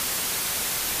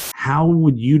how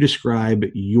would you describe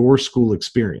your school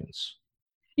experience?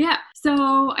 Yeah.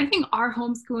 So I think our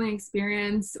homeschooling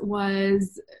experience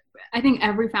was, I think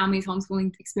every family's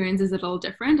homeschooling experience is a little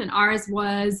different. And ours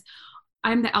was,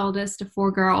 I'm the eldest of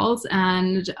four girls.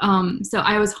 And so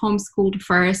I was homeschooled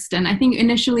first. And I think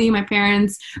initially my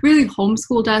parents really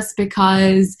homeschooled us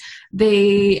because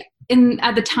they,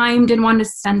 at the time, didn't want to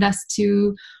send us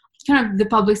to kind of the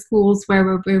public schools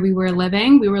where we were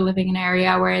living. We were living in an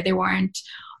area where they weren't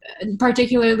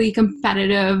particularly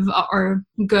competitive or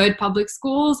good public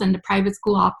schools, and the private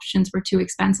school options were too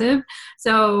expensive.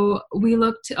 So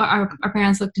our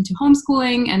parents looked into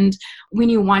homeschooling, and we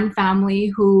knew one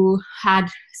family who had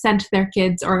sent their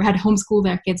kids or had homeschooled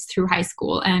their kids through high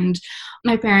school. And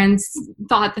my parents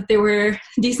thought that they were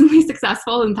decently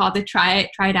successful and thought they'd try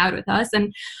it out with us.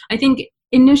 And I think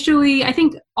initially, I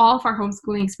think all of our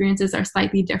homeschooling experiences are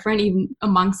slightly different, even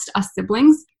amongst us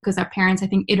siblings, because our parents, I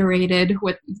think, iterated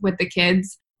with the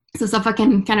kids. So Safa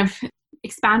can kind of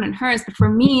expand on hers. But for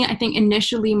me, I think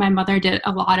initially my mother did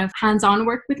a lot of hands-on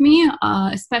work with me,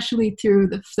 especially through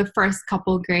the first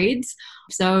couple grades.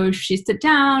 So she'd sit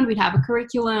down, we'd have a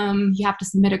curriculum. You have to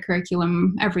submit a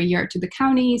curriculum every year to the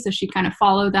county. So she'd kind of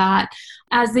follow that.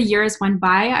 As the years went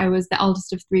by, I was the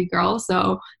eldest of three girls.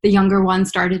 So the younger ones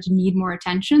started to need more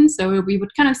attention. So we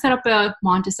would kind of set up a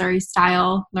Montessori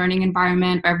style learning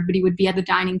environment where everybody would be at the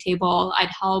dining table. I'd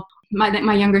help.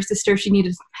 My younger sister, she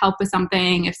needed help with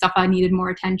something. If Safa needed more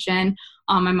attention,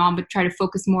 my mom would try to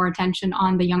focus more attention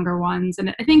on the younger ones.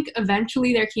 And I think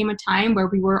eventually there came a time where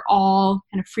we were all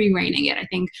kind of free reigning it. I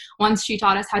think once she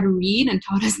taught us how to read and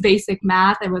taught us basic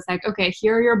math, it was like, okay,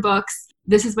 here are your books.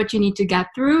 This is what you need to get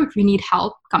through. If you need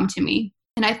help, come to me.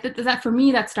 And I think that for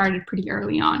me, that started pretty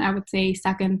early on. I would say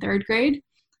second, third grade.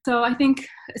 So I think,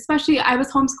 especially, I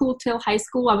was homeschooled till high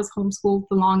school. I was homeschooled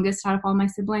the longest out of all my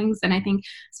siblings. And I think,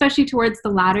 especially towards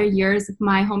the latter years of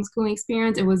my homeschooling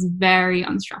experience, it was very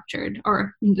unstructured,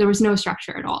 or there was no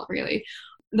structure at all, really.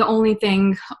 The only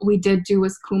thing we did do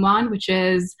was Kumon, which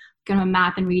is kind of a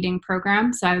math and reading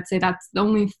program. So I would say that's the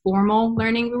only formal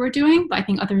learning we were doing. But I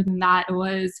think other than that, it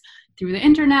was through the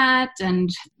internet and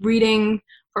reading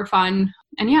for fun.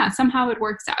 And yeah, somehow it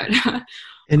works out.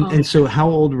 And so how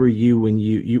old were you when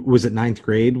you was it ninth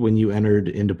grade when you entered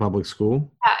into public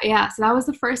school? Yeah. So that was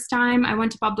the first time I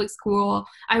went to public school.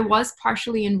 I was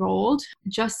partially enrolled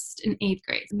just in eighth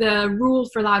grade. The rule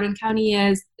for Loudoun County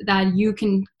is that you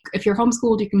can, if you're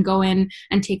homeschooled, you can go in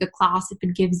and take a class if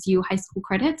it gives you high school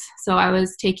credits. So I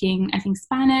was taking, I think,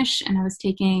 Spanish, and I was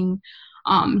taking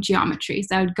geometry.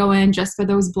 So I would go in just for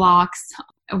those blocks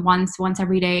once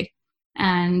every day.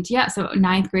 And yeah, so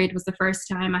ninth grade was the first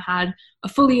time I had a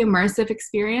fully immersive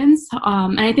experience.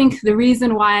 And I think the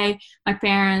reason why my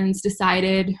parents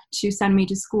decided to send me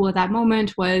to school at that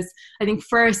moment was, I think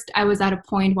first I was at a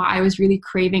point where I was really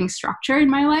craving structure in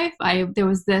my life. There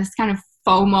was this kind of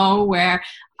FOMO where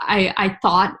I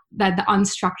thought that the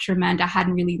unstructured meant I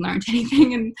hadn't really learned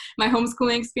anything in my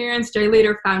homeschooling experience, which I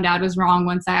later found out was wrong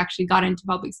once I actually got into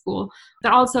public school.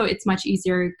 But also it's much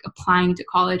easier applying to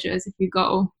colleges if you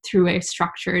go through a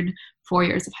structured 4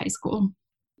 years of high school.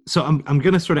 So I'm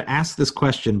going to sort of ask this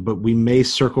question, but we may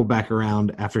circle back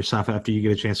around after Safa, after you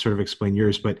get a chance to sort of explain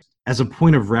yours. But as a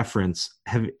point of reference,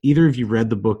 have either of you read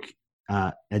the book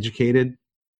Educated?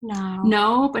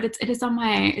 No, but it is on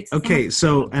my. Okay,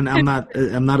 so and I'm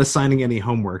not assigning any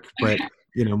homework, but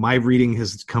my reading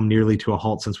has come nearly to a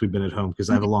halt since we've been at home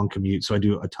because I have a long commute, so I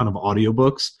do a ton of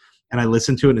audiobooks and I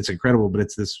listen to it. And it's incredible, but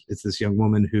it's this young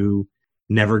woman who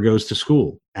never goes to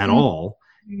school at all,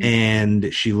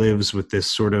 and she lives with this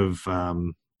sort of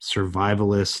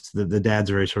survivalist. The dad's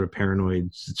very sort of paranoid.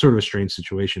 It's sort of a strange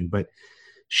situation, but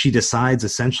she decides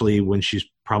essentially when she's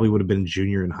probably would have been a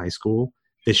junior in high school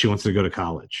that she wants to go to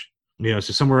college. So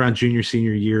somewhere around junior,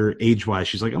 senior year, age-wise,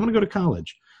 she's like, I'm going to go to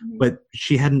college. Mm-hmm. But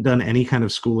she hadn't done any kind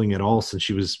of schooling at all since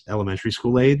she was elementary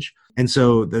school age. And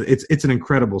so it's an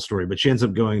incredible story. But she ends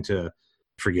up going to,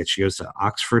 she goes to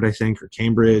Oxford, I think, or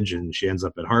Cambridge, and she ends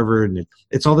up at Harvard. And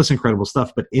it's all this incredible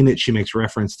stuff. But in it, she makes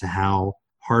reference to how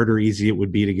hard or easy it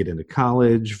would be to get into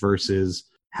college versus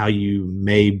how you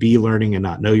may be learning and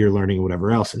not know you're learning and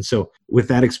whatever else. And so with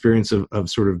that experience of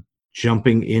sort of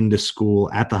jumping into school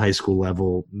at the high school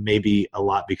level, maybe a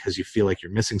lot because you feel like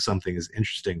you're missing something, is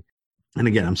interesting. And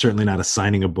again, I'm certainly not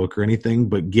assigning a book or anything,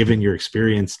 but given your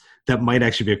experience, that might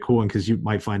actually be a cool one because you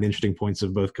might find interesting points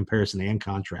of both comparison and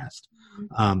contrast.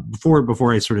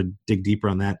 Before I sort of dig deeper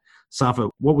on that, Safa,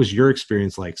 what was your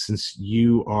experience like, since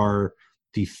you are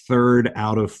the third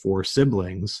out of four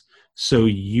siblings? So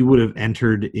you would have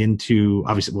entered into,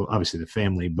 obviously the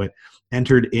family, but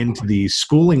entered into the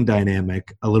schooling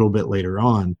dynamic a little bit later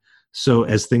on. So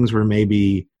as things were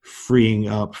maybe freeing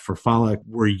up for Falak,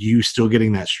 were you still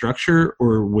getting that structure,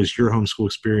 or was your homeschool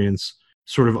experience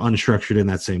sort of unstructured in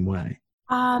that same way?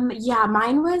 Yeah,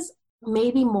 mine was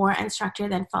maybe more unstructured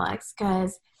than Falak's,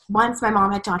 because once my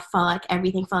mom had taught Falak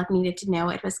everything Falak needed to know,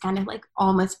 it was kind of like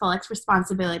almost Falak's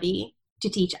responsibility to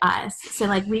teach us. So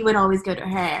like we would always go to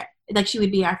her, like she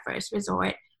would be our first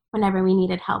resort whenever we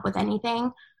needed help with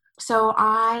anything. So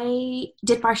I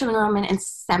did partial enrollment in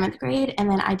 7th grade,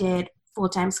 and then I did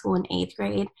full-time school in 8th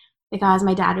grade, because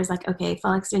my dad was like, okay,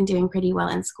 Falak's been doing pretty well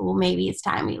in school. Maybe it's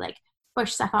time we like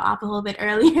push Safa off a little bit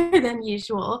earlier than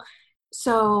usual.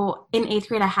 So in 8th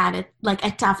grade, I had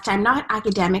a tough time, not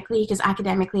academically, because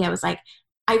academically I was like,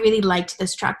 I really liked the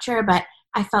structure, but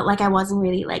I felt like I wasn't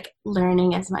really like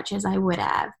learning as much as I would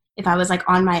have if I was like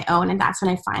on my own. And that's when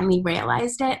I finally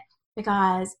realized it,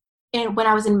 because when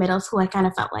I was in middle school, I kind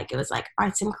of felt like it was like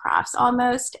arts and crafts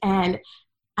almost. And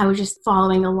I was just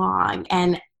following along.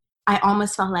 And I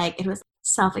almost felt like it was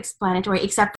self-explanatory,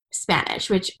 except Spanish,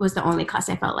 which was the only class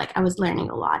I felt like I was learning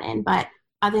a lot in. But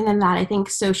other than that, I think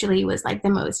socially was like the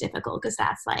most difficult, because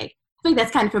that's like, I think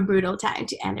that's kind of a brutal time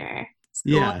to enter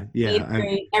school. Yeah. 8th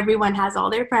grade, everyone has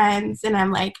all their friends, and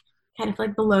I'm like kind of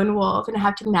like the lone wolf, and I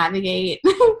have to navigate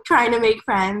trying to make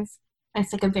friends.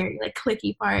 It's like a very like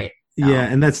cliquey part. So. Yeah,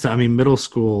 and middle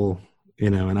school,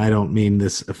 and I don't mean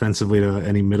this offensively to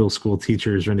any middle school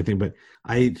teachers or anything, but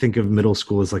I think of middle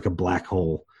school as like a black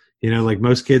hole. Like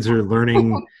most kids are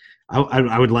learning.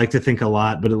 I would like to think a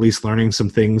lot, but at least learning some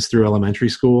things through elementary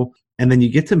school. And then you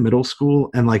get to middle school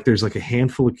and like there's like a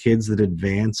handful of kids that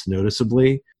advance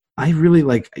noticeably. I really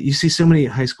you see so many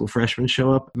high school freshmen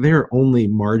show up. They're only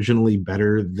marginally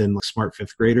better than like smart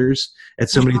 5th graders at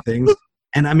so many things.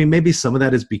 And I mean, maybe some of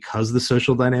that is because the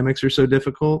social dynamics are so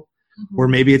difficult, or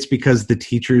maybe it's because the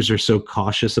teachers are so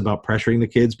cautious about pressuring the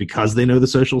kids because they know the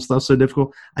social stuff's so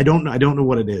difficult. I don't know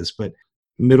what it is, but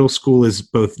middle school is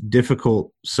both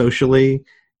difficult socially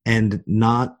and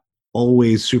not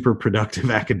always super productive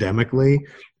academically.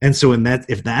 And so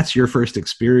if that's your first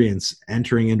experience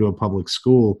entering into a public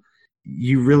school,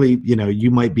 you really,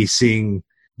 you might be seeing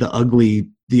the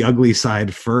ugly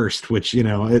side first, which,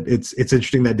 it's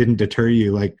interesting that didn't deter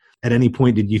you. Like at any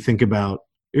point, did you think about,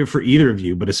 for either of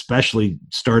you, but especially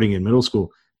starting in middle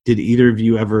school, did either of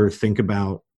you ever think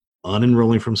about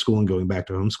unenrolling from school and going back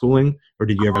to homeschooling? Or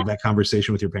did you ever have that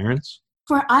conversation with your parents?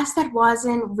 For us, that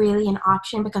wasn't really an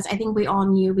option, because I think we all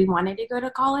knew we wanted to go to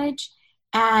college.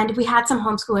 And we had some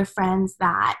homeschooler friends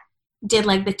that did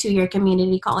like the 2-year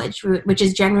community college route, which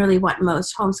is generally what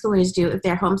most homeschoolers do if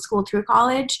they're homeschooled through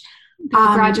college. They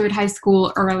graduate high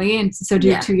school early, and so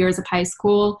do 2 years of high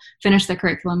school, finish the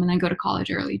curriculum, and then go to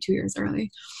college early, 2 years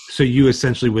early. So you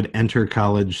essentially would enter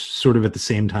college sort of at the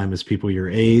same time as people your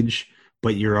age,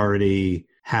 but you're already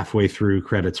halfway through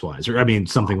credits wise, or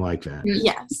something like that.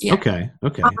 Yes. Yeah. Okay.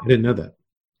 I didn't know that.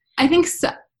 I think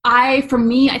so. I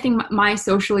think my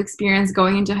social experience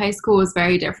going into high school was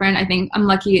very different. I think I'm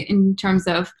lucky in terms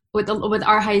of with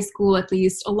our high school, at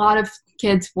least a lot of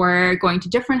kids were going to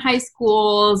different high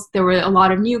schools. There were a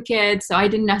lot of new kids. So I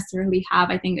didn't necessarily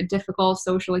have, I think, a difficult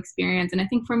social experience. And I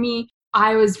think for me,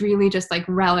 I was really just like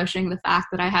relishing the fact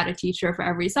that I had a teacher for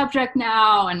every subject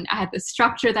now, and I had this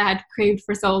structure that I had craved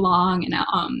for so long.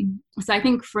 And so I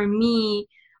think for me,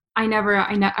 I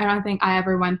don't think I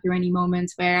ever went through any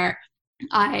moments where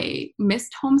I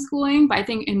missed homeschooling. But I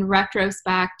think in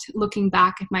retrospect, looking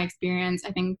back at my experience,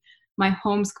 I think my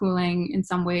homeschooling in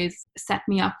some ways set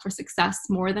me up for success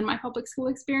more than my public school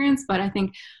experience. But I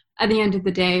think at the end of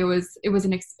the day,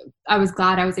 I was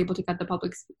glad I was able to get the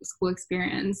public school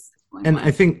experience. And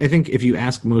I think if you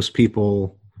ask most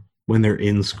people when they're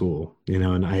in school,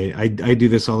 and I do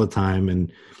this all the time,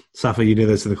 and Safa, you do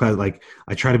this in the class, like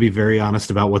I try to be very honest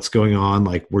about what's going on.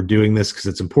 Like we're doing this because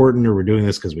it's important, or we're doing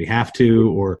this because we have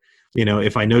to, or,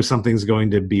 if I know something's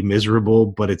going to be miserable,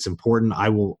 but it's important,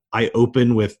 I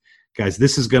open with, guys,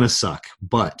 this is going to suck,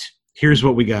 but here's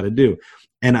what we got to do.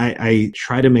 And I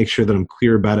try to make sure that I'm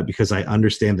clear about it, because I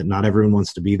understand that not everyone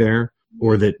wants to be there,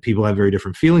 or that people have very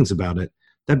different feelings about it.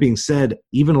 That being said,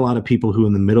 even a lot of people who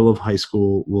in the middle of high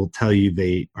school will tell you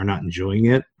they are not enjoying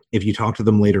it. If you talk to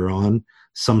them later on,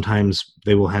 sometimes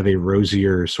they will have a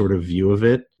rosier sort of view of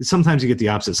it. Sometimes you get the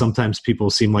opposite. Sometimes people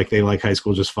seem like they like high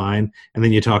school just fine. And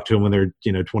then you talk to them when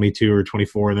they're 22 or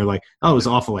 24 and they're like, oh, it was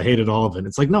awful. I hated all of it.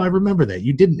 It's like, no, I remember that.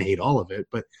 You didn't hate all of it.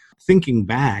 But thinking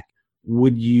back,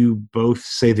 would you both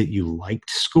say that you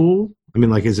liked school?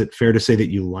 Is it fair to say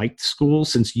that you liked school,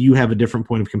 since you have a different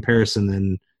point of comparison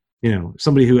than,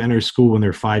 somebody who enters school when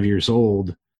they're 5 years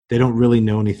old? They don't really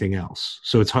know anything else.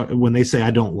 So it's hard when they say,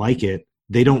 I don't like it,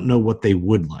 they don't know what they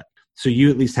would like. So you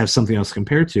at least have something else to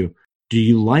compare to. do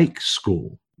you like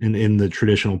school in the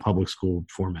traditional public school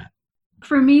format?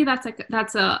 For me,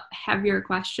 that's a heavier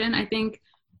question. I think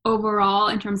overall,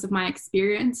 in terms of my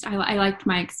experience, I liked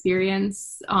my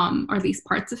experience, or at least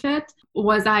parts of it.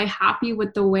 Was I happy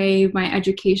with the way my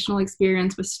educational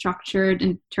experience was structured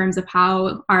in terms of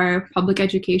how our public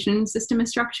education system is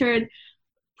structured?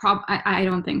 I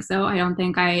don't think so. I don't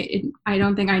think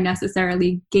I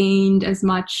necessarily gained as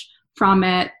much from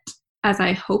it as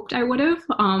I hoped I would have.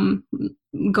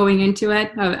 Going into it,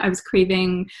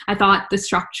 I thought the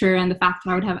structure and the fact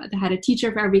that I would have had a teacher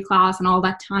for every class and all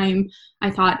that time, I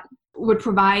thought would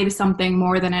provide something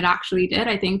more than it actually did.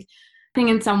 I think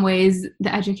in some ways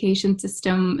the education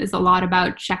system is a lot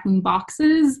about checking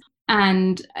boxes.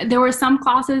 And there were some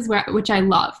classes which I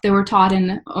loved. They were taught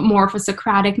in more of a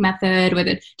Socratic method, where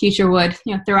the teacher would,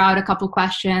 throw out a couple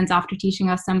questions after teaching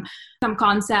us some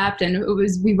concept, and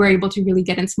we were able to really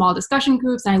get in small discussion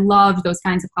groups. And I loved those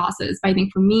kinds of classes. But I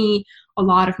think for me, a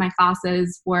lot of my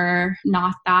classes were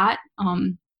not that.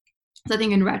 So I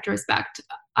think in retrospect,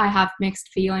 I have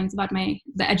mixed feelings about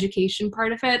the education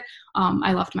part of it.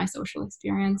 I loved my social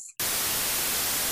experience.